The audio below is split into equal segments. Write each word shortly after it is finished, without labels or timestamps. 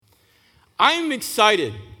I'm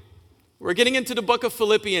excited. We're getting into the book of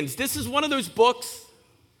Philippians. This is one of those books,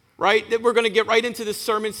 right, that we're going to get right into this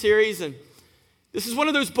sermon series. And this is one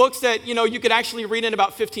of those books that, you could actually read in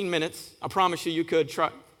about 15 minutes. I promise you could.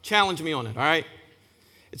 Challenge me on it, all right?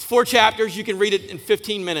 It's 4 chapters. You can read it in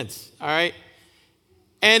 15 minutes, all right?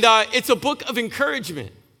 And it's a book of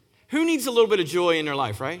encouragement. Who needs a little bit of joy in their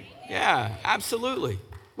life, right? Yeah, absolutely.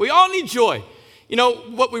 We all need joy.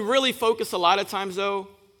 What we really focus a lot of times, though,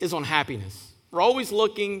 is on happiness. We're always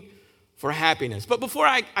looking for happiness. But before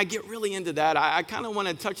I get really into that, I kind of want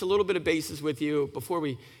to touch a little bit of bases with you before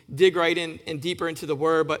we dig right in and deeper into the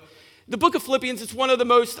Word. But the book of Philippians is one of the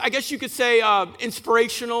most, I guess you could say,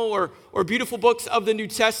 inspirational or beautiful books of the New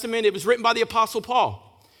Testament. It was written by the Apostle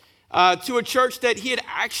Paul to a church that he had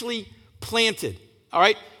actually planted, all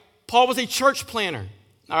right? Paul was a church planner,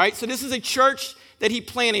 all right? So this is a church that he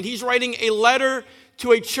planted. He's writing a letter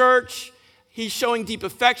to a church. He's showing deep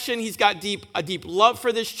affection. He's got a deep love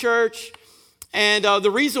for this church. And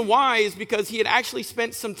the reason why is because he had actually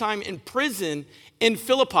spent some time in prison in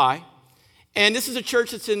Philippi. And this is a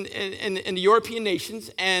church that's in the European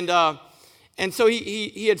nations. And so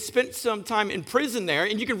he had spent some time in prison there.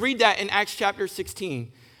 And you can read that in Acts chapter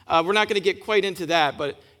 16. We're not going to get quite into that,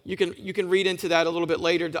 but you can read into that a little bit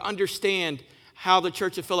later to understand how the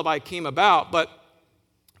church of Philippi came about. But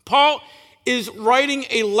Paul is writing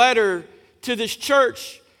a letter to this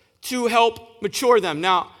church to help mature them.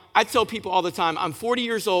 Now, I tell people all the time, I'm 40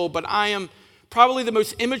 years old, but I am probably the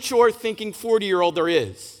most immature thinking 40-year-old there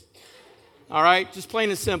is. All right? Just plain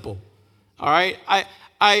and simple. All right?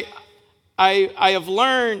 I have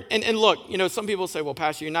learned, and look, some people say, well,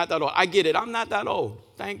 Pastor, you're not that old. I get it. I'm not that old.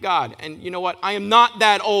 Thank God. And you know what? I am not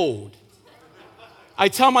that old. I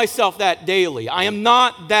tell myself that daily. I am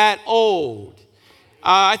not that old.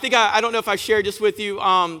 I think, I don't know if I shared this with you.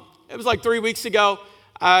 It was like 3 weeks ago.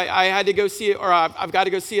 I had to go see, I've got to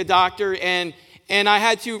go see a doctor, and I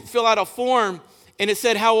had to fill out a form, and it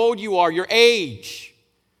said how old you are, your age.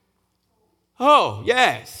 Oh,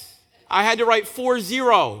 yes. I had to write 40.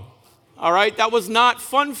 All right? That was not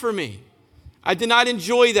fun for me. I did not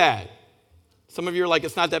enjoy that. Some of you are like,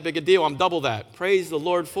 it's not that big a deal. I'm double that. Praise the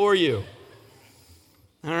Lord for you.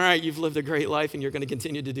 All right, you've lived a great life, and you're going to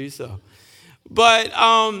continue to do so. But,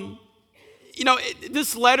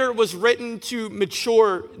 this letter was written to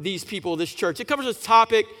mature these people, this church. It covers a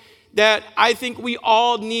topic that I think we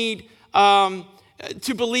all need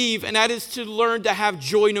to believe, and that is to learn to have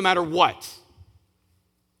joy no matter what.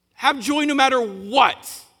 Have joy no matter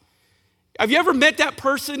what. Have you ever met that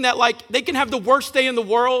person that, they can have the worst day in the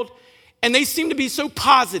world, and they seem to be so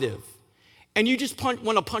positive, and you just want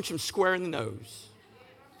to punch them square in the nose?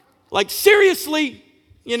 Seriously,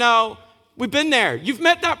 we've been there. You've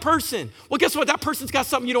met that person. Well, guess what? That person's got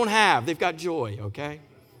something you don't have. They've got joy, okay?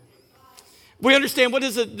 We understand what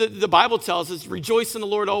is it the Bible tells us, rejoice in the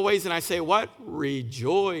Lord always. And I say what?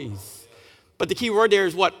 Rejoice. But the key word there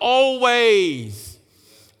is what? Always.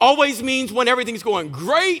 Always means when everything's going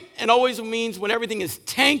great, and always means when everything is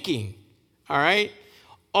tanking, all right?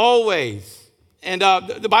 Always. And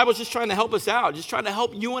the Bible's just trying to help us out, just trying to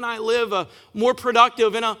help you and I live a more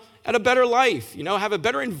productive and a better life, have a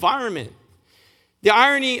better environment. The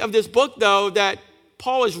irony of this book, though, that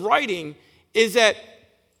Paul is writing is that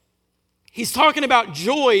he's talking about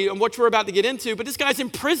joy and what we're about to get into, but this guy's in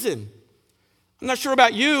prison. I'm not sure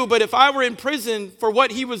about you, but if I were in prison for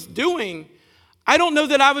what he was doing, I don't know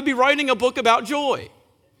that I would be writing a book about joy.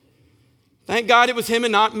 Thank God it was him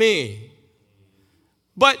and not me.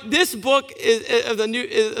 But this book of the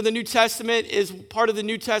New Testament is part of the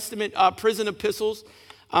New Testament prison epistles.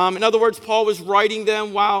 In other words, Paul was writing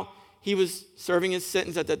them while he was serving his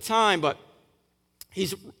sentence at that time. But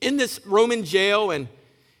he's in this Roman jail, and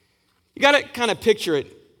you got to kind of picture it.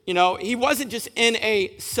 He wasn't just in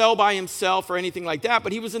a cell by himself or anything like that,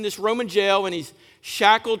 but he was in this Roman jail, and he's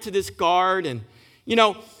shackled to this guard. And,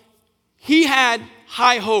 he had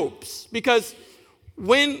high hopes because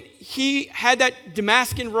when he had that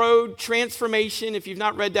Damascus Road transformation, if you've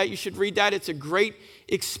not read that, you should read that. It's a great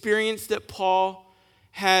experience that Paul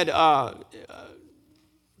had,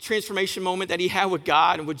 transformation moment that he had with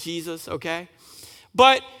God and with Jesus, okay?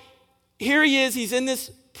 But here he is, he's in this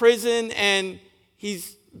prison, and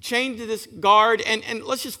he's chained to this guard, and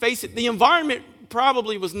let's just face it, the environment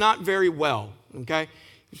probably was not very well, okay?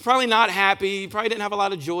 He's probably not happy, he probably didn't have a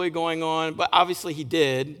lot of joy going on, but obviously he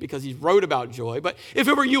did because he wrote about joy. But if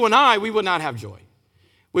it were you and I, we would not have joy.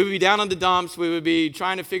 We would be down in the dumps, we would be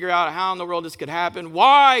trying to figure out how in the world this could happen.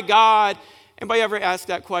 Why, God? Anybody ever ask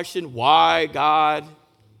that question? Why, God?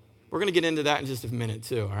 We're going to get into that in just a minute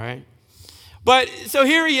too, all right? But so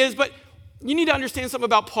here he is, but you need to understand something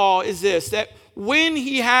about Paul is this, that when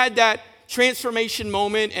he had that transformation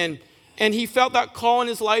moment and he felt that call in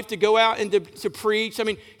his life to go out and to preach. I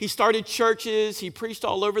mean, he started churches. He preached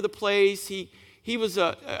all over the place. He was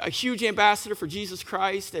a huge ambassador for Jesus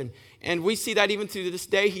Christ. And we see that even to this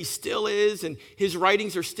day, he still is. And his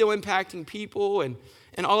writings are still impacting people and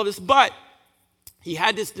all of this. But he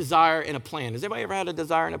had this desire and a plan. Has anybody ever had a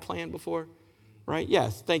desire and a plan before? Right?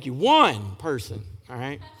 Yes. Thank you. One person. All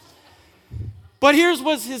right. But here's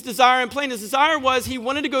what's his desire and plan. His desire was he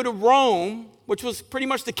wanted to go to Rome, which was pretty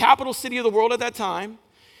much the capital city of the world at that time.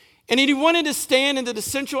 And he wanted to stand into the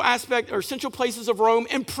central aspect or central places of Rome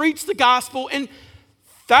and preach the gospel, and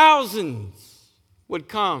thousands would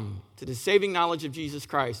come to the saving knowledge of Jesus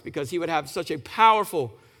Christ because he would have such a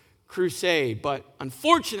powerful crusade. But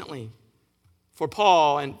unfortunately for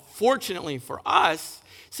Paul and fortunately for us,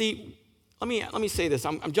 see, let me say this.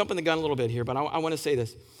 I'm jumping the gun a little bit here, but I want to say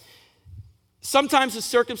this. Sometimes the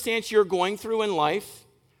circumstance you're going through in life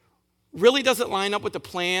really doesn't line up with the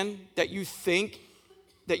plan that you think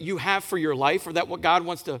that you have for your life or that what God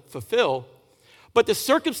wants to fulfill. But the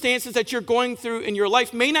circumstances that you're going through in your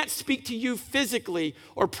life may not speak to you physically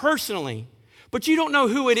or personally, but you don't know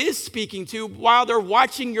who it is speaking to while they're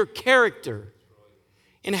watching your character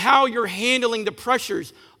and how you're handling the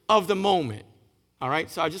pressures of the moment. All right?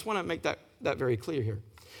 So I just want to make that very clear here.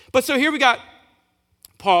 But so here we got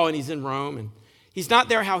Paul, and he's in Rome, and he's not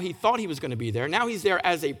there how he thought he was going to be there. Now he's there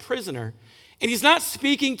as a prisoner. And he's not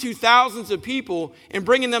speaking to thousands of people and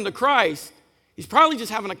bringing them to Christ. He's probably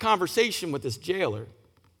just having a conversation with this jailer.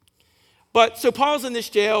 But so Paul's in this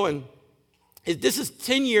jail, and this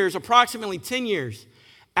is approximately 10 years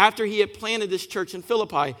after he had planted this church in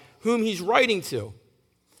Philippi, whom he's writing to.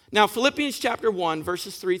 Now, Philippians chapter 1,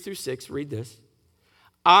 verses 3 through 6, read this.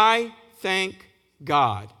 I thank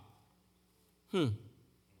God. I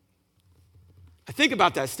think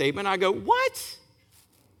about that statement. I go, what?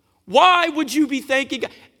 Why would you be thanking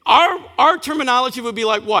God? Our terminology would be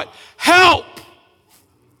like what? Help.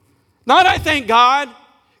 Not I thank God.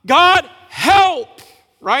 God, help.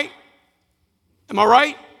 Right? Am I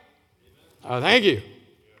right? Oh, thank you.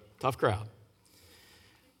 Tough crowd.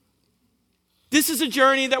 This is a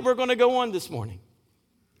journey that we're going to go on this morning.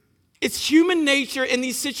 It's human nature in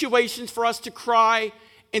these situations for us to cry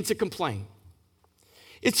and to complain.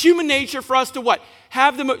 It's human nature for us to what?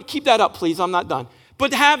 Keep that up, please. I'm not done.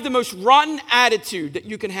 But have the most rotten attitude that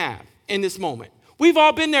you can have in this moment. We've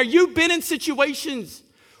all been there. You've been in situations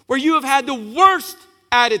where you have had the worst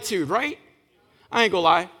attitude, right? I ain't gonna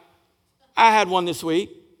lie. I had one this week.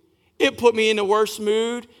 It put me in the worst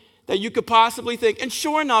mood that you could possibly think. And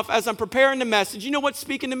sure enough, as I'm preparing the message, you know what's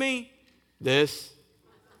speaking to me? This.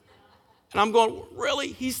 And I'm going, really?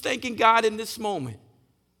 He's thanking God in this moment.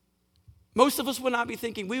 Most of us would not be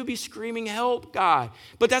thinking. We would be screaming, help, God.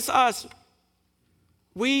 But that's us.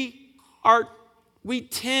 We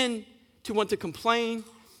tend to want to complain,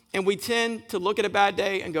 and we tend to look at a bad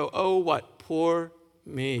day and go, oh, what? Poor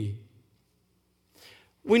me.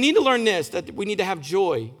 We need to learn this, that we need to have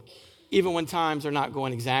joy even when times are not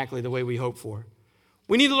going exactly the way we hope for.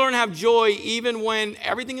 We need to learn to have joy even when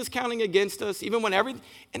everything is counting against us, even when everything,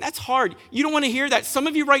 and that's hard. You don't want to hear that. Some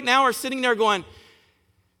of you right now are sitting there going,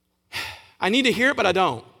 I need to hear it, but I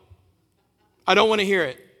don't. I don't want to hear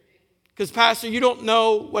it. Because, Pastor, you don't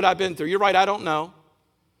know what I've been through. You're right, I don't know.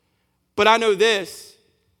 But I know this,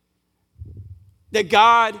 that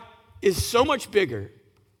God is so much bigger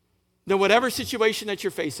than whatever situation that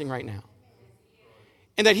you're facing right now.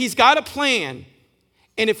 And that he's got a plan.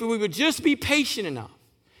 And if we would just be patient enough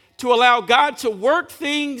to allow God to work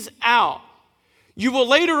things out, you will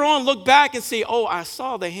later on look back and say, oh, I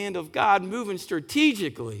saw the hand of God moving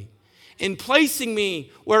strategically in placing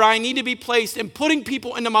me where I need to be placed and putting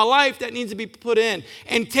people into my life that needs to be put in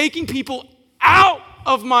and taking people out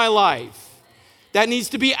of my life that needs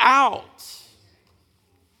to be out.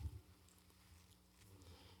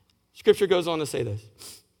 Scripture goes on to say this.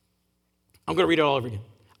 I'm going to read it all over again.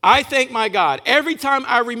 I thank my God every time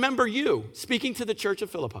I remember you, speaking to the church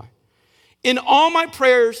of Philippi. In all my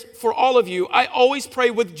prayers for all of you, I always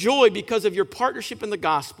pray with joy because of your partnership in the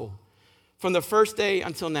gospel from the first day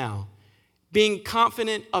until now. Being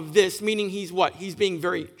confident of this, meaning he's what? He's being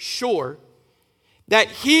very sure that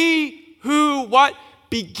he who what?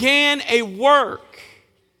 Began a work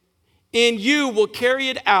in you will carry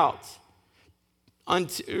it out,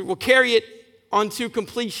 will carry it unto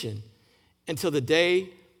completion until the day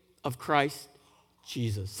of Christ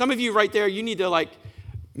Jesus. Some of you right there, you need to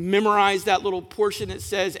memorize that little portion that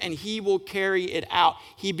says, and he will carry it out.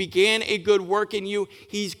 He began a good work in you.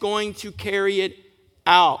 He's going to carry it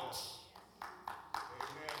out.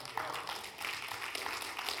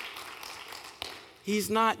 He's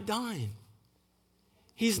not done.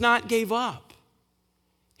 He's not gave up.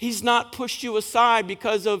 He's not pushed you aside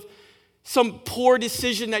because of some poor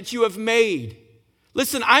decision that you have made.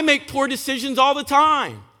 Listen, I make poor decisions all the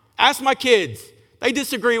time. Ask my kids. They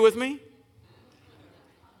disagree with me.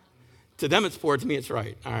 To them it's poor, to me it's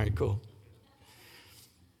right. All right, cool.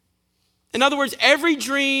 In other words, every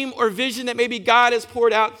dream or vision that maybe God has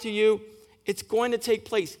poured out to you, it's going to take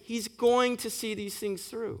place. He's going to see these things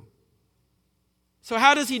through. So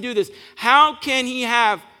how does he do this? How can he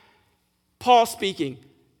have, Paul speaking,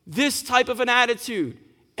 this type of an attitude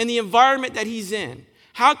in the environment that he's in?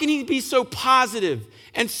 How can he be so positive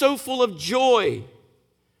and so full of joy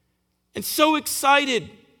and so excited?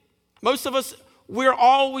 Most of us, we're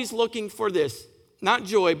always looking for this, not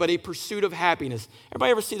joy, but a pursuit of happiness.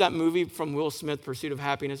 Everybody ever see that movie from Will Smith, Pursuit of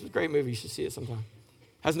Happiness? It's a great movie. You should see it sometime.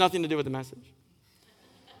 Has nothing to do with the message.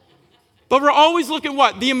 But we're always looking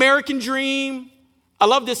what? The American dream. I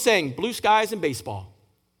love this saying, blue skies and baseball,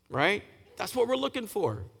 right? That's what we're looking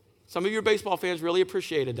for. Some of your baseball fans really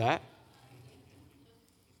appreciated that.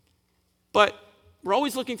 But we're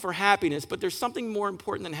always looking for happiness, but there's something more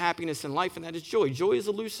important than happiness in life, and that is joy. Joy is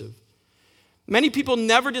elusive. Many people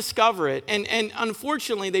never discover it, and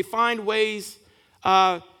unfortunately, they find ways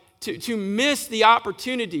to miss the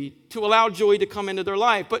opportunity to allow joy to come into their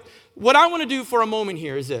life. But what I want to do for a moment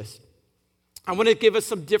here is this. I want to give us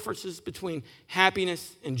some differences between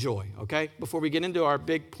happiness and joy, okay? Before we get into our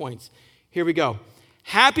big points. Here we go.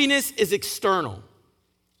 Happiness is external.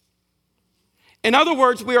 In other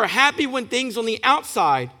words, we are happy when things on the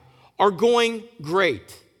outside are going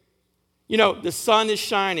great. You know, the sun is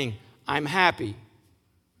shining, I'm happy.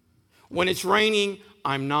 When it's raining,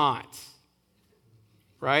 I'm not.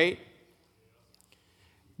 Right?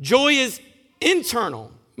 Joy is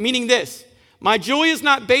internal, meaning this. My joy is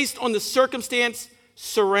not based on the circumstance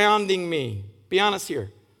surrounding me. Be honest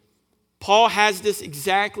here. Paul has this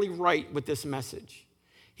exactly right with this message.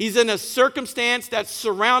 He's in a circumstance that's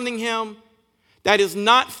surrounding him that is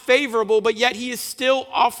not favorable, but yet he is still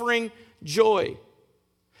offering joy.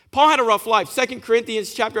 Paul had a rough life. 2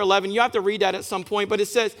 Corinthians chapter 11, you have to read that at some point, but it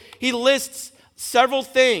says he lists several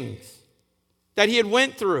things that he had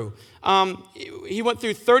went through. He went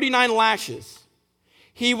through 39 lashes.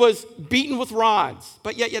 He was beaten with rods,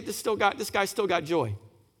 but yet this guy still got joy.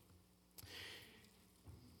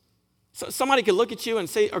 So somebody could look at you and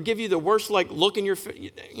say, or give you the worst look in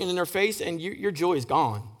their face, and your joy is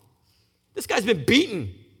gone. This guy's been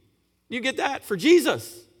beaten. You get that? For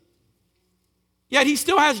Jesus. Yet he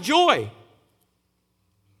still has joy.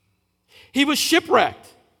 He was shipwrecked.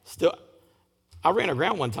 Still, I ran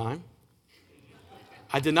aground one time.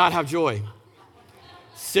 I did not have joy.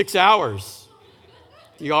 6 hours.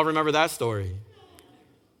 Do you all remember that story?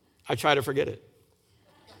 I try to forget it.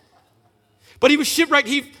 But he was shipwrecked.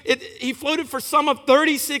 He floated for some of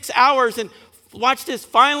 36 hours. And watch this.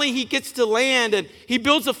 Finally, he gets to land and he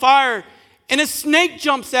builds a fire. And a snake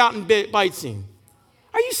jumps out and bites him.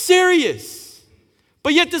 Are you serious?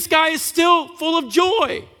 But yet this guy is still full of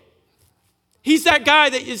joy. He's that guy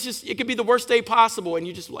that is just, it could be the worst day possible. And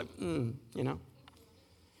you just like, you know.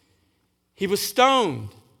 He was stoned,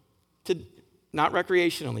 not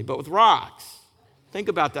recreationally, but with rocks. Think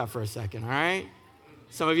about that for a second, all right?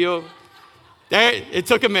 Some of you, it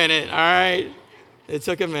took a minute, all right? It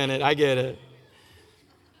took a minute, I get it.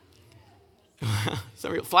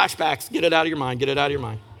 Some of you, flashbacks, get it out of your mind, get it out of your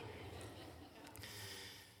mind.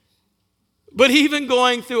 But even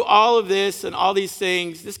going through all of this and all these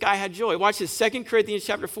things, this guy had joy. Watch this, 2 Corinthians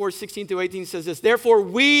chapter 4, 16 through 18 says this, therefore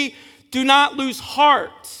we do not lose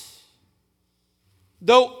heart.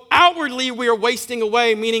 Though outwardly we are wasting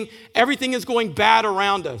away, meaning everything is going bad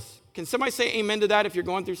around us. Can somebody say amen to that if you're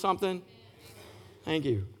going through something? Thank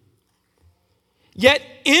you. Yet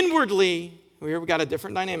inwardly, we got a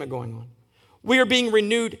different dynamic going on. We are being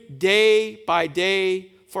renewed day by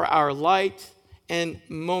day for our light and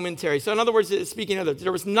momentary. So in other words, speaking of that,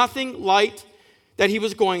 there was nothing light that he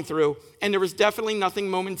was going through, and there was definitely nothing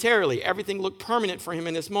momentarily. Everything looked permanent for him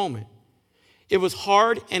in this moment. It was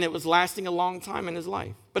hard, and it was lasting a long time in his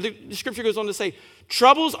life. But the scripture goes on to say,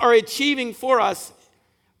 troubles are achieving for us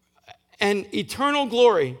an eternal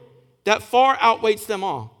glory that far outweighs them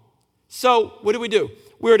all. So what do?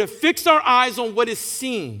 We are to fix our eyes on what is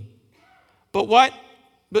seen. But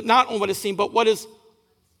not on what is seen, but what is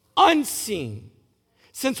unseen.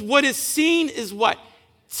 Since what is seen is what?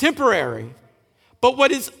 Temporary. But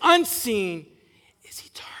what is unseen is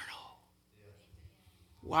eternal.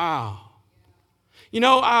 Wow. You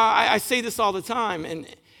know, I say this all the time, and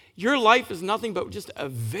your life is nothing but just a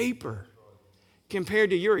vapor compared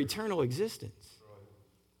to your eternal existence.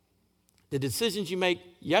 The decisions you make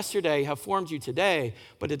yesterday have formed you today,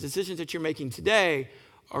 but the decisions that you're making today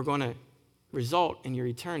are going to result in your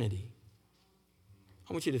eternity.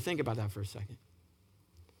 I want you to think about that for a second.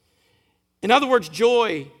 In other words,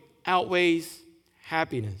 joy outweighs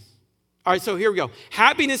happiness. All right, so here we go.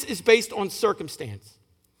 Happiness is based on circumstance.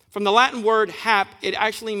 From the Latin word hap, it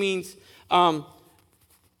actually means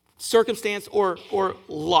circumstance or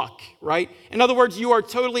luck, right? In other words, you are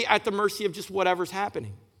totally at the mercy of just whatever's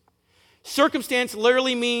happening. Circumstance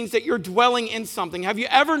literally means that you're dwelling in something. Have you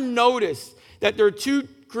ever noticed that there are two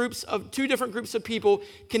different groups of people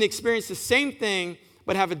can experience the same thing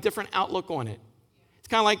but have a different outlook on it? It's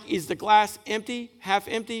kind of like, is the glass empty,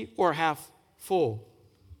 or half full?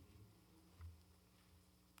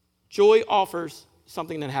 Joy offers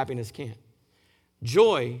something that happiness can't.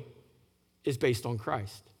 Joy is based on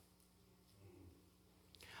Christ.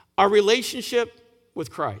 Our relationship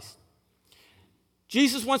with Christ.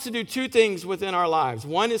 Jesus wants to do two things within our lives.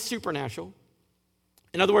 One is supernatural.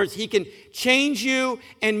 In other words, he can change you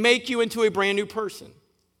and make you into a brand new person.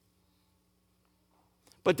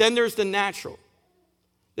 But then there's the natural,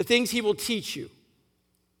 the things he will teach you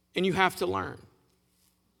and you have to learn.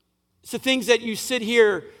 It's the things that you sit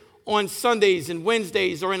here on Sundays and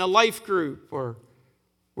Wednesdays or in a life group or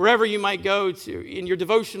wherever you might go to in your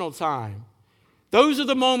devotional time. Those are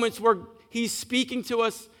the moments where he's speaking to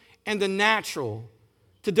us in the natural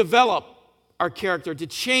to develop our character, to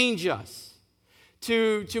change us,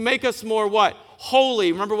 to make us more what?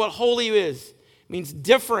 Holy. Remember what holy is? It means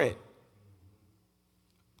different.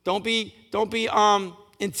 Don't be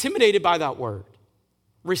intimidated by that word.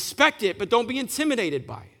 Respect it, but don't be intimidated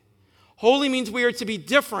by it. Holy means we are to be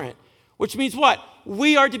different, which means what?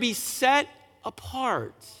 We are to be set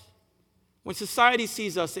apart. When society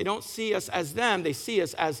sees us, they don't see us as them, they see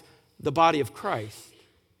us as the body of Christ.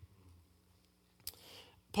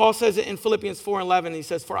 Paul says it in Philippians 4:11. He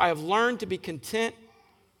says, "For I have learned to be content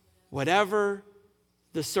whatever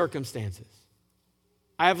the circumstances."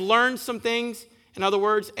 I have learned some things, in other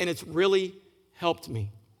words, and it's really helped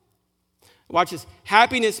me. Watch this.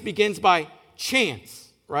 Happiness begins by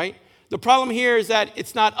chance, right? The problem here is that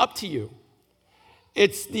it's not up to you.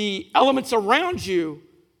 It's the elements around you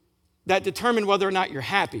that determine whether or not you're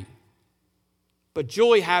happy. But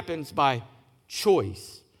joy happens by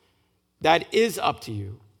choice. That is up to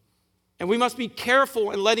you. And we must be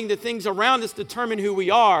careful in letting the things around us determine who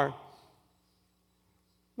we are.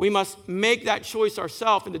 We must make that choice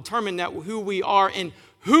ourselves and determine that who we are and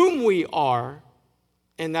whom we are,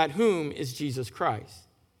 and that whom is Jesus Christ.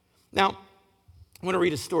 Now, I want to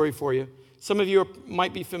read a story for you. Some of you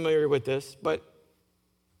might be familiar with this, but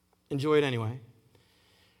enjoy it anyway.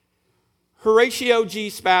 Horatio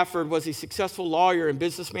G. Spafford was a successful lawyer and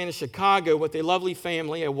businessman in Chicago with a lovely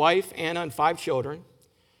family, a wife, Anna, and 5 children.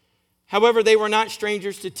 However, they were not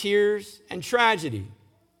strangers to tears and tragedy.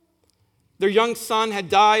 Their young son had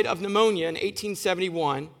died of pneumonia in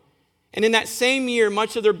 1871, and in that same year,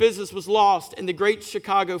 much of their business was lost in the Great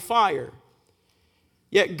Chicago Fire.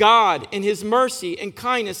 Yet God, in his mercy and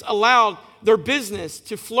kindness, allowed their business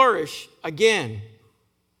to flourish again.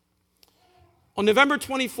 On November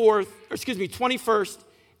 21st,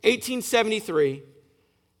 1873,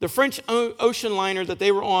 the French ocean liner that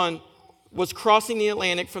they were on was crossing the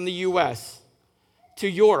Atlantic from the U.S. to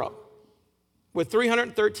Europe with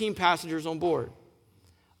 313 passengers on board.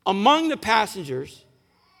 Among the passengers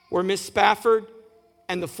were Miss Spafford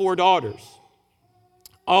and the 4 daughters.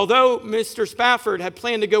 Although Mr. Spafford had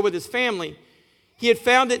planned to go with his family, he had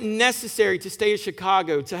found it necessary to stay in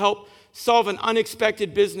Chicago to help solve an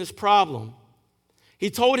unexpected business problem. He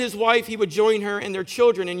told his wife he would join her and their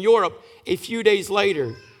children in Europe a few days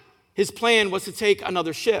later. His plan was to take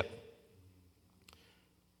another ship.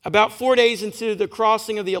 About 4 days into the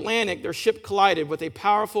crossing of the Atlantic, their ship collided with a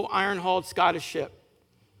powerful iron-hulled Scottish ship.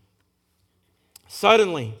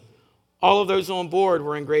 Suddenly, all of those on board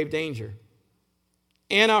were in grave danger.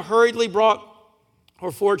 Anna hurriedly brought her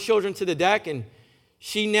 4 children to the deck, and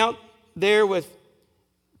she knelt there with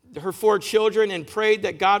her 4 children and prayed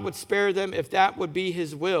that God would spare them if that would be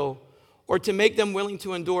his will, or to make them willing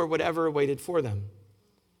to endure whatever awaited for them.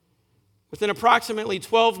 Within approximately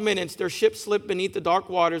 12 minutes, their ship slipped beneath the dark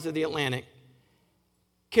waters of the Atlantic,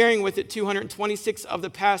 carrying with it 226 of the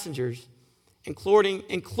passengers, including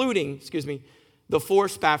the 4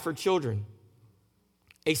 Spafford children.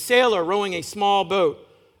 A sailor rowing a small boat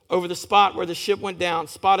over the spot where the ship went down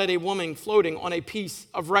spotted a woman floating on a piece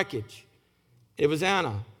of wreckage. It was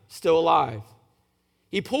Anna, still alive.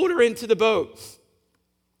 He pulled her into the boat,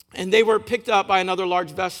 and they were picked up by another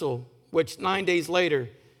large vessel, which 9 days later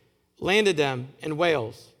landed them in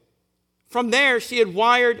Wales. From there, she had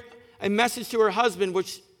wired a message to her husband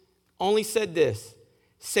which only said this: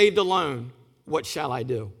 "Saved alone, what shall I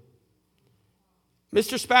do?"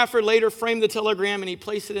 Mr. Spafford later framed the telegram and he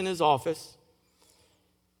placed it in his office.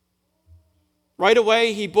 Right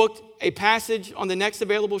away, he booked a passage on the next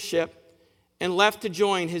available ship and left to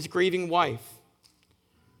join his grieving wife.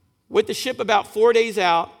 With the ship about 4 days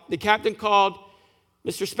out, the captain called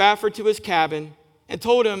Mr. Spafford to his cabin and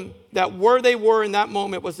told him that where they were in that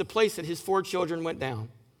moment was the place that his 4 children went down.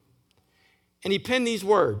 And he penned these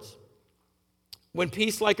words: "When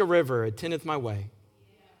peace like a river attendeth my way,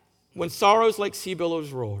 when sorrows like sea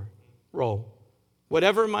billows roll,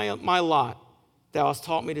 whatever my lot, thou hast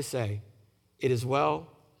taught me to say, it is well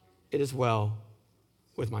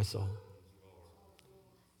with my soul."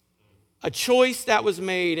 A choice that was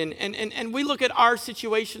made, and we look at our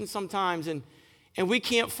situation sometimes and we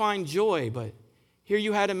can't find joy, but here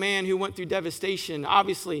you had a man who went through devastation.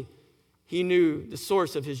 Obviously, he knew the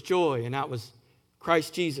source of his joy, and that was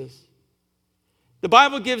Christ Jesus. The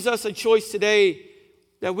Bible gives us a choice today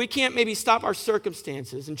that we can't maybe stop our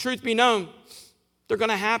circumstances. And truth be known, they're going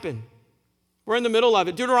to happen. We're in the middle of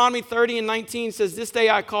it. Deuteronomy 30:19 says, "This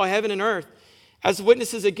day I call heaven and earth as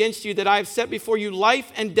witnesses against you that I have set before you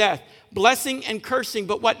life and death, blessing and cursing.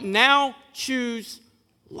 But what now? Choose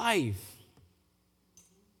life."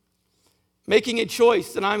 Making a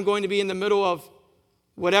choice that I'm going to be in the middle of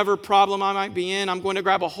whatever problem I might be in. I'm going to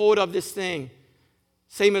grab a hold of this thing,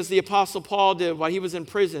 same as the Apostle Paul did while he was in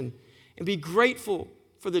prison, and be grateful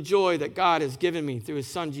for the joy that God has given me through his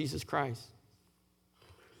son, Jesus Christ.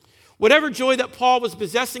 Whatever joy that Paul was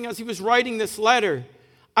possessing as he was writing this letter,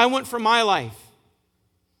 I want for my life.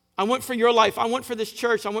 I want for your life. I want for this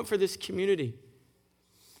church. I want for this community.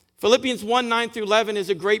 Philippians 1:9-11 is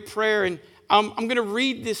a great prayer, and I'm going to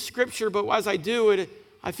read this scripture, but as I do it,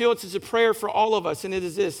 I feel it's a prayer for all of us, and it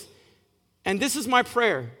is this. And this is my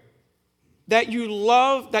prayer: that your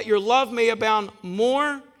love may abound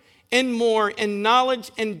more and more in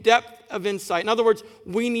knowledge and depth of insight. In other words,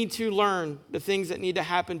 we need to learn the things that need to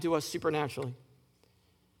happen to us supernaturally.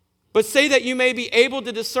 But say that you may be able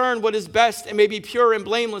to discern what is best and may be pure and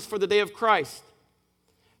blameless for the day of Christ,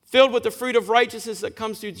 filled with the fruit of righteousness that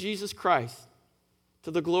comes through Jesus Christ,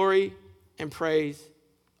 to the glory and praise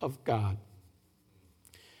of God.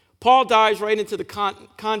 Paul dives right into the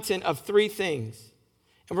content of 3 things,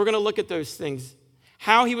 and we're going to look at those things.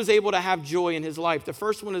 How he was able to have joy in his life. The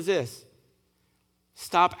first one is this: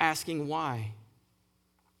 stop asking why.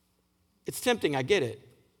 It's tempting, I get it.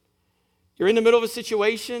 You're in the middle of a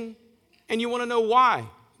situation and you want to know why.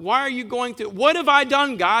 Why are you going through? What have I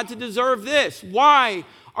done, God, to deserve this? Why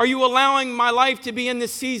are you allowing my life to be in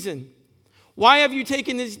this season? Why have you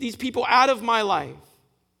taken these people out of my life?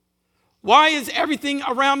 Why is everything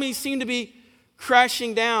around me seem to be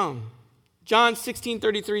crashing down? John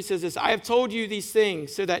 16:33 says this: "I have told you these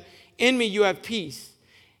things so that in me you have peace."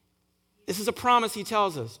 This is a promise he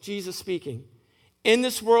tells us, Jesus speaking. "In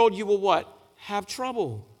this world you will" what? "Have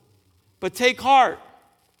trouble. But take heart.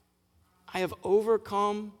 I have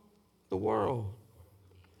overcome the world."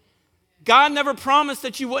 God never promised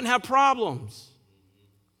that you wouldn't have problems.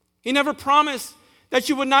 He never promised that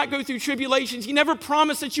you would not go through tribulations. He never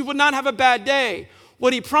promised that you would not have a bad day.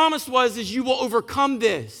 What he promised is you will overcome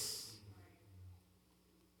this.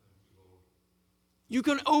 You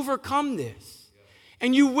can overcome this.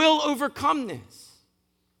 And you will overcome this.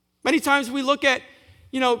 Many times we look at,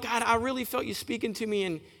 God, I really felt you speaking to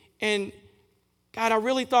me, and God, I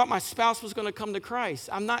really thought my spouse was going to come to Christ.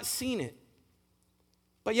 I'm not seeing it.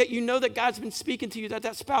 But yet you know that God's been speaking to you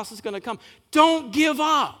that spouse is going to come. Don't give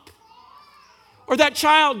up. Or that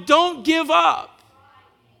child, don't give up.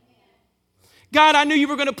 God, I knew you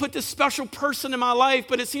were going to put this special person in my life,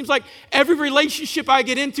 but it seems like every relationship I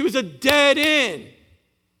get into is a dead end.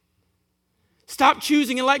 Stop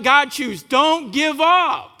choosing and let God choose. Don't give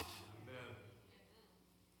up.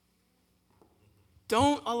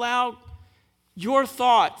 Don't allow your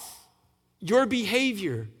thoughts, your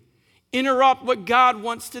behavior, interrupt what God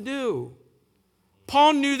wants to do.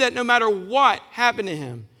 Paul knew that no matter what happened to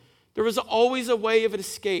him, there was always a way of an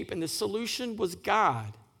escape, and the solution was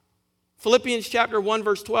God. Philippians chapter 1,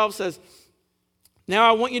 verse 12 says, "Now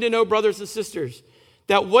I want you to know, brothers and sisters,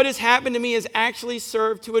 that what has happened to me has actually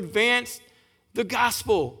served to advance the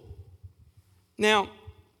gospel." Now,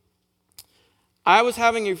 I was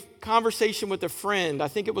having a conversation with a friend. I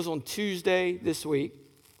think it was on Tuesday this week.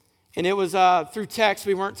 And it was through text.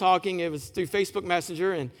 We weren't talking. It was through Facebook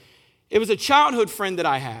Messenger. And it was a childhood friend that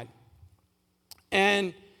I had.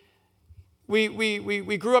 And we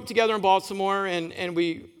grew up together in Baltimore. And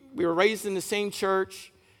we were raised in the same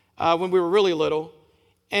church when we were really little.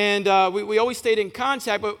 And we always stayed in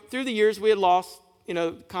contact, but through the years we had lost,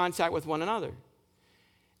 contact with one another.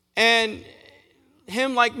 And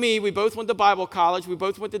him, like me, we both went to Bible college. We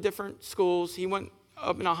both went to different schools. He went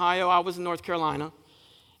up in Ohio. I was in North Carolina.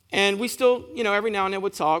 And we still, every now and then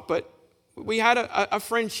would talk, but we had a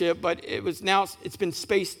friendship, but it's been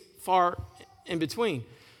spaced far in between.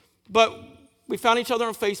 But we found each other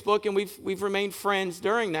on Facebook, and we've remained friends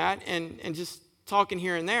during that and just talking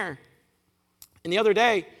here and there. And the other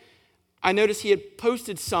day, I noticed he had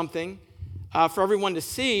posted something for everyone to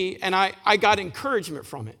see, and I got encouragement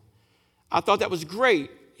from it. I thought that was great.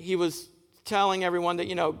 He was telling everyone that,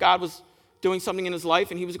 God was doing something in his life,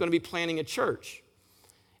 and he was going to be planting a church.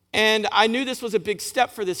 And I knew this was a big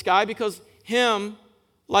step for this guy because him,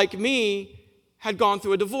 like me, had gone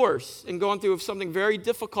through a divorce and gone through something very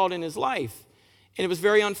difficult in his life. And it was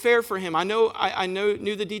very unfair for him. I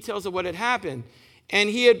knew the details of what had happened. And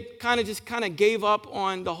he had kind of gave up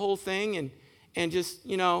on the whole thing and just,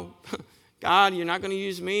 God, you're not going to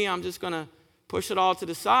use me. I'm just going to push it all to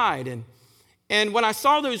the side. And when I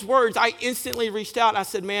saw those words, I instantly reached out. I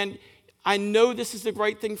said, man, I know this is the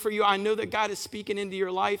right thing for you. I know that God is speaking into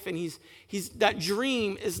your life, and that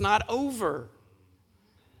dream is not over.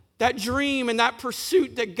 That dream and that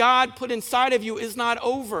pursuit that God put inside of you is not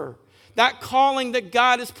over. That calling that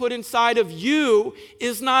God has put inside of you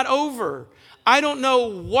is not over. I don't know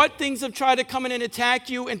what things have tried to come in and attack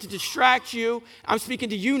you and to distract you. I'm speaking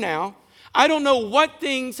to you now. I don't know what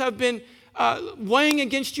things have been weighing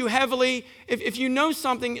against you heavily. If you know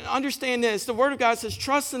something, understand this. The Word of God says,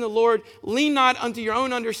 trust in the Lord, lean not unto your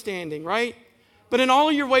own understanding, right? But in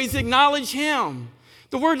all your ways, acknowledge Him.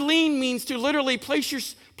 The word lean means to literally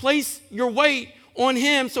place your weight on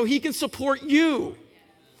Him so He can support you.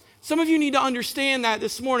 Some of you need to understand that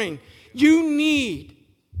this morning. You need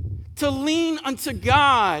to lean unto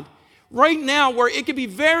God right now, where it could be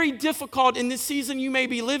very difficult in this season you may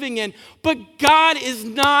be living in, but God is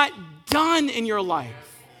not done in your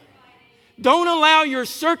life. Don't allow your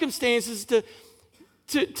circumstances to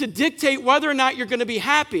dictate whether or not you're going to be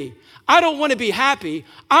happy. I don't want to be happy.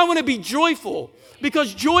 I want to be joyful,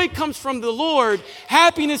 because joy comes from the Lord.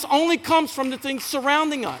 Happiness only comes from the things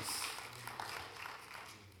surrounding us.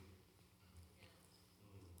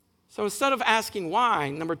 So instead of asking why,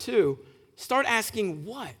 number 2, start asking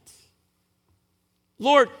what.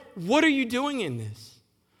 Lord, what are you doing in this?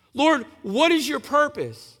 Lord, what is your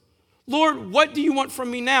purpose? Lord, what do you want from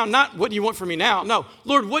me now? Not what do you want from me now? No,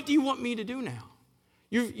 Lord, what do you want me to do now?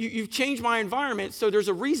 You've changed my environment, so there's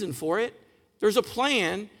a reason for it. There's a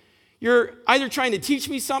plan. You're either trying to teach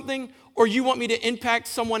me something or you want me to impact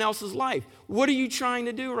someone else's life. What are you trying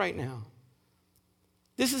to do right now?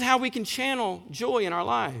 This is how we can channel joy in our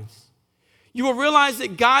lives. You will realize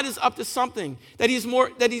that God is up to something, that He's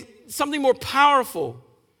something more powerful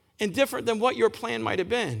and different than what your plan might have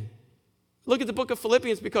been. Look at the book of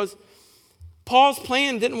Philippians, because Paul's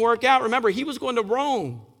plan didn't work out. Remember, he was going to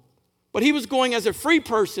Rome, but he was going as a free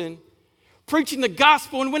person, preaching the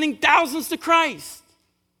gospel and winning thousands to Christ.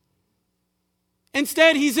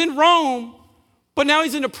 Instead, he's in Rome, but now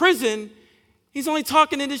he's in a prison. He's only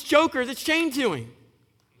talking to this joker that's chained to him.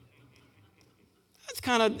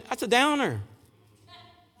 That's a downer.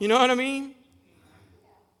 You know what I mean?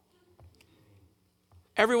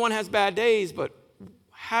 Everyone has bad days, but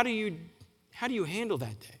how do you handle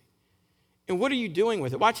that day? And what are you doing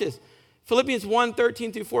with it? Watch this. Philippians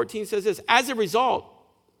 1:13-14 says this: as a result,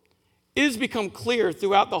 it has become clear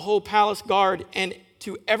throughout the whole palace guard and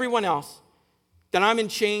to everyone else that I'm in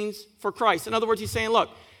chains for Christ. In other words, he's saying, look,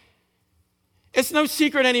 it's no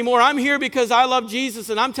secret anymore. I'm here because I love Jesus,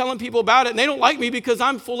 and I'm telling people about it, and they don't like me because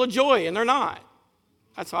I'm full of joy, and they're not.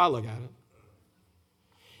 That's how I look at it.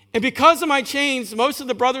 And because of my chains, most of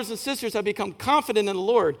the brothers and sisters have become confident in the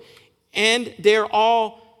Lord, and dare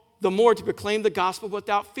all the more to proclaim the gospel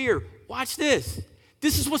without fear. Watch this.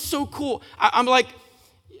 This is what's so cool. I'm like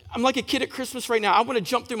a kid at Christmas right now. I want to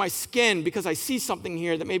jump through my skin because I see something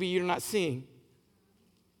here that maybe you're not seeing.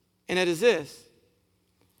 And it is this: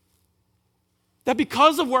 that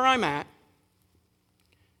because of where I'm at,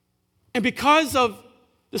 and because of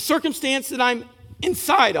the circumstance that I'm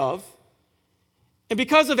inside of, and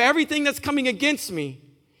because of everything that's coming against me,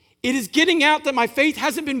 it is getting out that my faith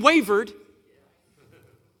hasn't been wavered,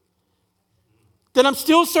 that I'm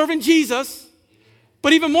still serving Jesus,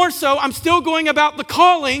 but even more so, I'm still going about the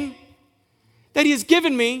calling that He has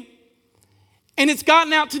given me, and it's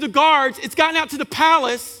gotten out to the guards, it's gotten out to the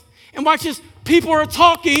palace, and watch this, people are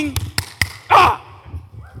talking.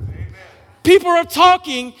 People are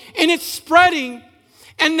talking, and it's spreading.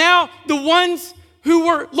 And now the ones who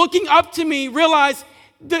were looking up to me realize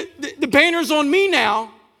the banner's on me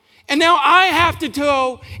now. And now I have to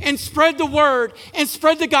go and spread the word and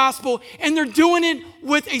spread the gospel. And they're doing it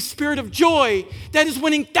with a spirit of joy that is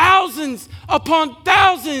winning thousands upon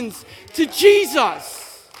thousands to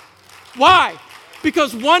Jesus. Why?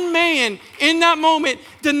 Because one man in that moment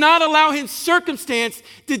did not allow his circumstance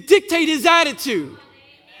to dictate his attitude.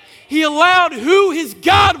 He allowed who his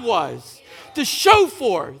God was to show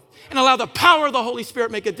forth and allow the power of the Holy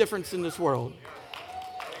Spirit make a difference in this world.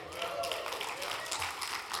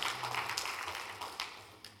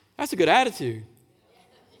 That's a good attitude.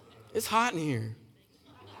 It's hot in here.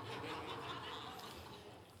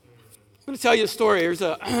 I'm going to tell you a story. There's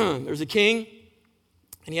a king,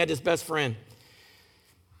 and he had this best friend.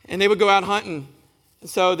 And they would go out hunting. And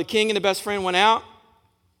so the king and the best friend went out.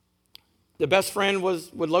 The best friend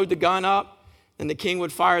would load the gun up, and the king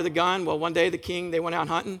would fire the gun. Well, one day they went out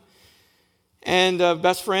hunting, and the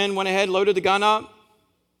best friend went ahead, loaded the gun up.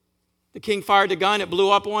 The king fired the gun. It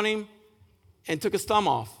blew up on him and took his thumb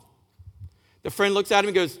off. The friend looks at him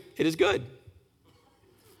and goes, "It is good."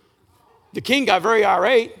 The king got very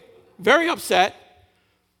irate, very upset,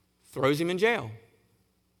 throws him in jail.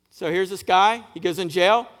 So here's this guy. He goes in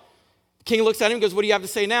jail. The king looks at him and goes, "What do you have to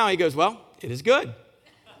say now?" He goes, "Well, it is good."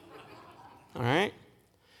 All right.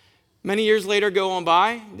 Many years later go on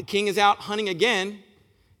by. The king is out hunting again.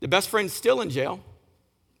 The best friend's still in jail.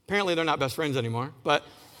 Apparently they're not best friends anymore, but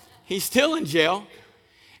he's still in jail.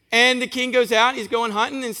 And the king goes out, he's going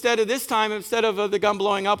hunting. Instead of the gun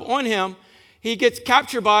blowing up on him, he gets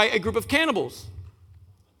captured by a group of cannibals.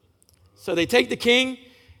 So they take the king,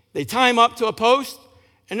 they tie him up to a post,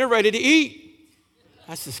 and they're ready to eat.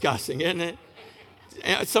 That's disgusting, isn't it?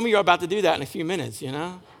 And some of you are about to do that in a few minutes, you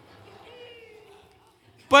know?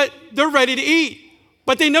 But they're ready to eat.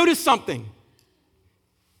 But they notice something.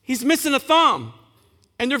 He's missing a thumb,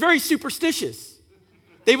 and they're very superstitious.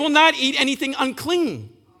 They will not eat anything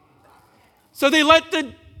unclean. So they let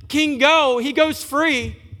the king go. He goes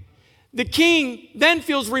free. The king then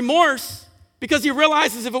feels remorse because he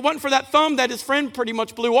realizes if it wasn't for that thumb that his friend pretty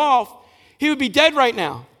much blew off, he would be dead right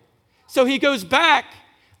now. So he goes back,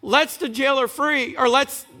 lets the jailer free, or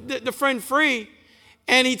lets the friend free,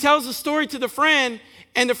 and he tells the story to the friend,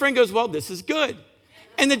 and the friend goes, "Well, this is good."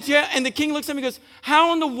 And the king looks at him and goes,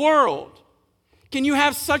 "How in the world can you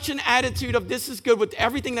have such an attitude of this is good with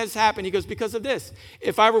everything that's happened?" He goes, "Because of this.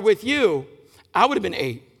 If I were with you, I would have been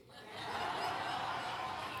 8.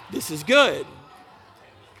 This is good."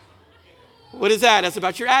 What is that? That's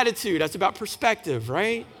about your attitude. That's about perspective,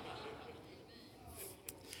 right?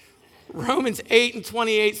 Romans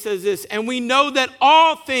 8:28 says this, "And we know that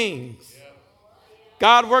all things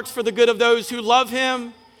God works for the good of those who love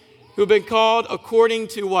him, who've been called according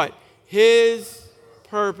to" what? His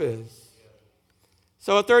purpose.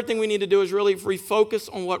 So a third thing we need to do is really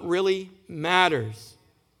refocus on what really matters.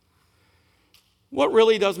 What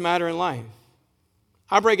really does matter in life?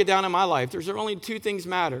 I break it down in my life. There's only 2 things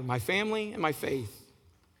matter: my family and my faith.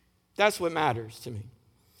 That's what matters to me.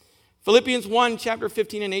 Philippians 1, chapter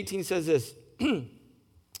 15 and 18 says this,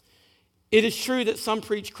 "It is true that some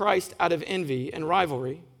preach Christ out of envy and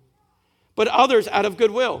rivalry, but others out of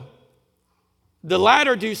goodwill. The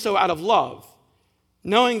latter do so out of love,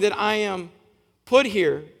 knowing that I am put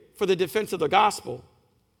here for the defense of the gospel.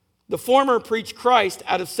 The former preach Christ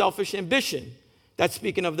out of selfish ambition." That's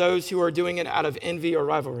speaking of those who are doing it out of envy or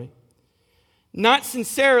rivalry. "Not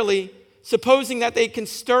sincerely, supposing that they can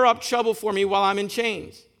stir up trouble for me while I'm in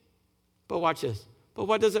chains." But watch this. But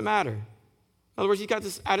what does it matter? In other words, he's got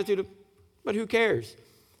this attitude of, but who cares?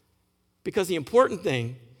 Because the important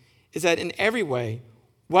thing is that in every way,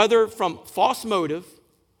 whether from false motive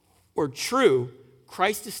or true,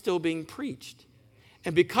 Christ is still being preached.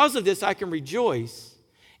 And because of this, I can rejoice.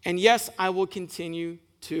 And yes, I will continue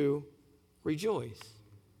to rejoice.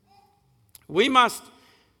 We must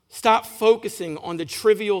stop focusing on the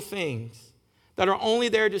trivial things that are only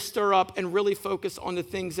there to stir up and really focus on the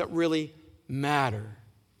things that really matter.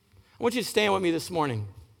 I want you to stand with me this morning.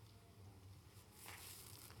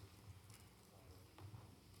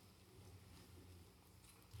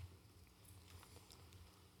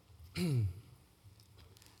 I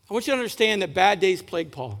want you to understand that bad days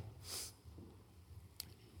plague Paul.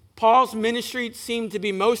 Paul's ministry seemed to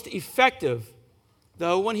be most effective,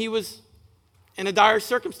 though, when he was in a dire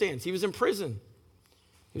circumstance. He was in prison.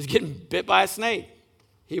 He was getting bit by a snake.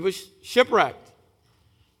 He was shipwrecked.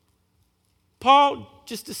 Paul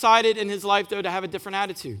just decided in his life, though, to have a different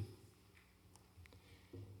attitude.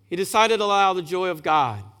 He decided to allow the joy of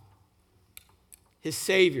God, his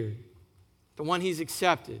Savior, the one he's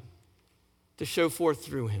accepted, to show forth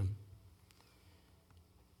through him.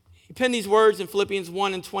 He penned these words in Philippians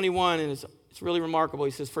 1 and 21 in his It's really remarkable.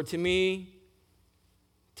 He says, for to me,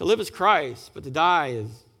 to live is Christ, but to die is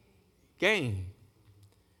gain.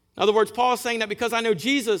 In other words, Paul is saying that because I know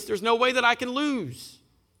Jesus, there's no way that I can lose.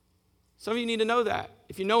 Some of you need to know that.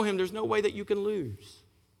 If you know him, there's no way that you can lose.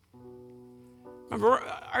 Remember,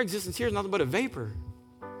 our existence here is nothing but a vapor.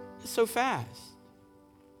 It's so fast.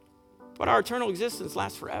 But our eternal existence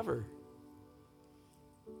lasts forever.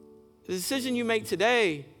 The decision you make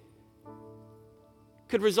today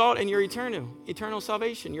could result in your eternal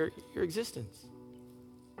salvation, your existence.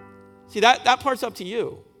 See, that part's up to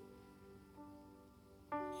you.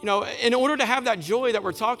 You know, in order to have that joy that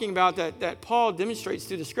we're talking about that Paul demonstrates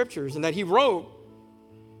through the scriptures and that he wrote,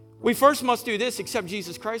 we first must do this: accept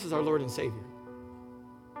Jesus Christ as our Lord and Savior.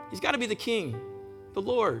 He's got to be the King, the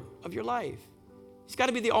Lord of your life. He's got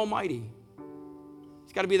to be the Almighty.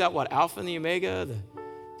 He's got to be that Alpha and the Omega,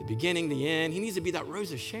 the beginning, the end. He needs to be that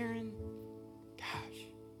Rose of Sharon. Gosh.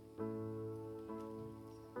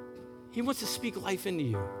 He wants to speak life into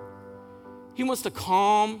you. He wants to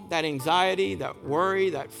calm that anxiety, that worry,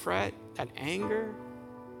 that fret, that anger.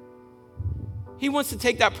 He wants to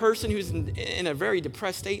take that person who's in a very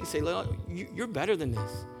depressed state and say, look, you're better than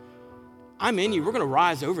this. I'm in you. We're going to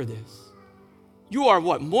rise over this. You are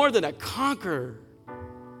what? More than a conqueror.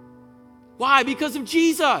 Why? Because of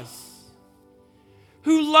Jesus,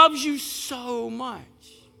 who loves you so much.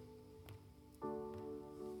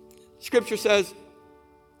 Scripture says,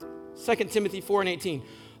 2 Timothy 4:18,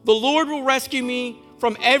 the Lord will rescue me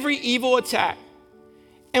from every evil attack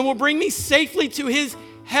and will bring me safely to his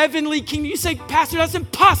heavenly kingdom. You say, Pastor, that's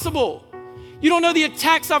impossible. You don't know the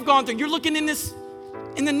attacks I've gone through. You're looking in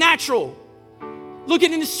the natural,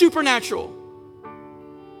 looking in the supernatural.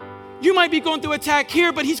 You might be going through attack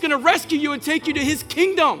here, but he's going to rescue you and take you to his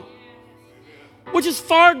kingdom, which is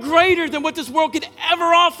far greater than what this world could ever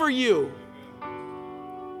offer you.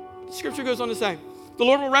 Scripture goes on to say, the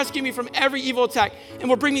Lord will rescue me from every evil attack and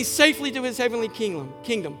will bring me safely to his heavenly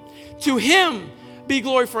kingdom. To him be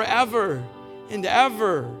glory forever and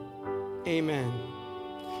ever. Amen.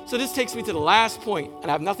 So this takes me to the last point, and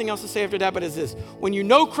I have nothing else to say after that, but it's this. When you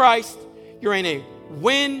know Christ, you're in a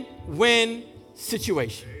win-win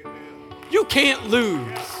situation. You can't lose.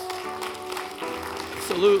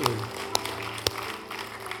 Absolutely.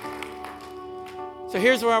 So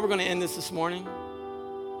here's where we're going to end this morning.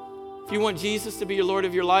 If you want Jesus to be your Lord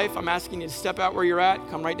of your life, I'm asking you to step out where you're at,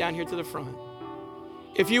 come right down here to the front.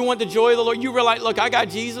 If you want the joy of the Lord, you realize, look, I got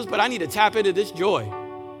Jesus, but I need to tap into this joy.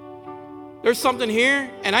 There's something here,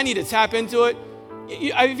 and I need to tap into it.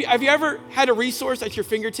 Have you ever had a resource at your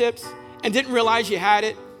fingertips and didn't realize you had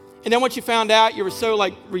it? And then once you found out, you were so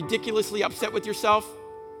ridiculously upset with yourself?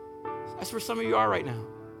 That's where some of you are right now.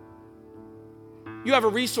 You have a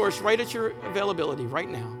resource right at your availability right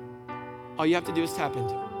now. All you have to do is tap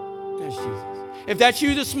into it. That's Jesus. If that's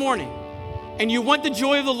you this morning and you want the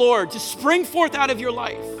joy of the Lord to spring forth out of your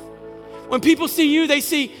life, when people see you, they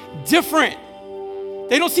see different.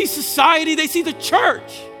 They don't see society, they see the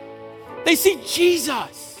church. They see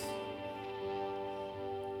Jesus.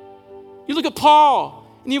 You look at Paul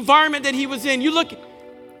and the environment that he was in.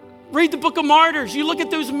 Read the book of Martyrs. You look at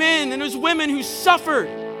those men and those women who suffered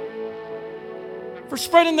for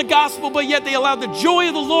spreading the gospel, but yet they allowed the joy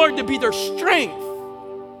of the Lord to be their strength.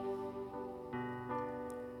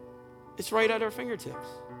 It's right at our fingertips.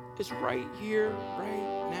 It's right here,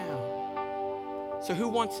 right now. So who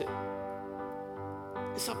wants it?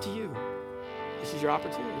 It's up to you. This is your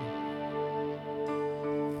opportunity.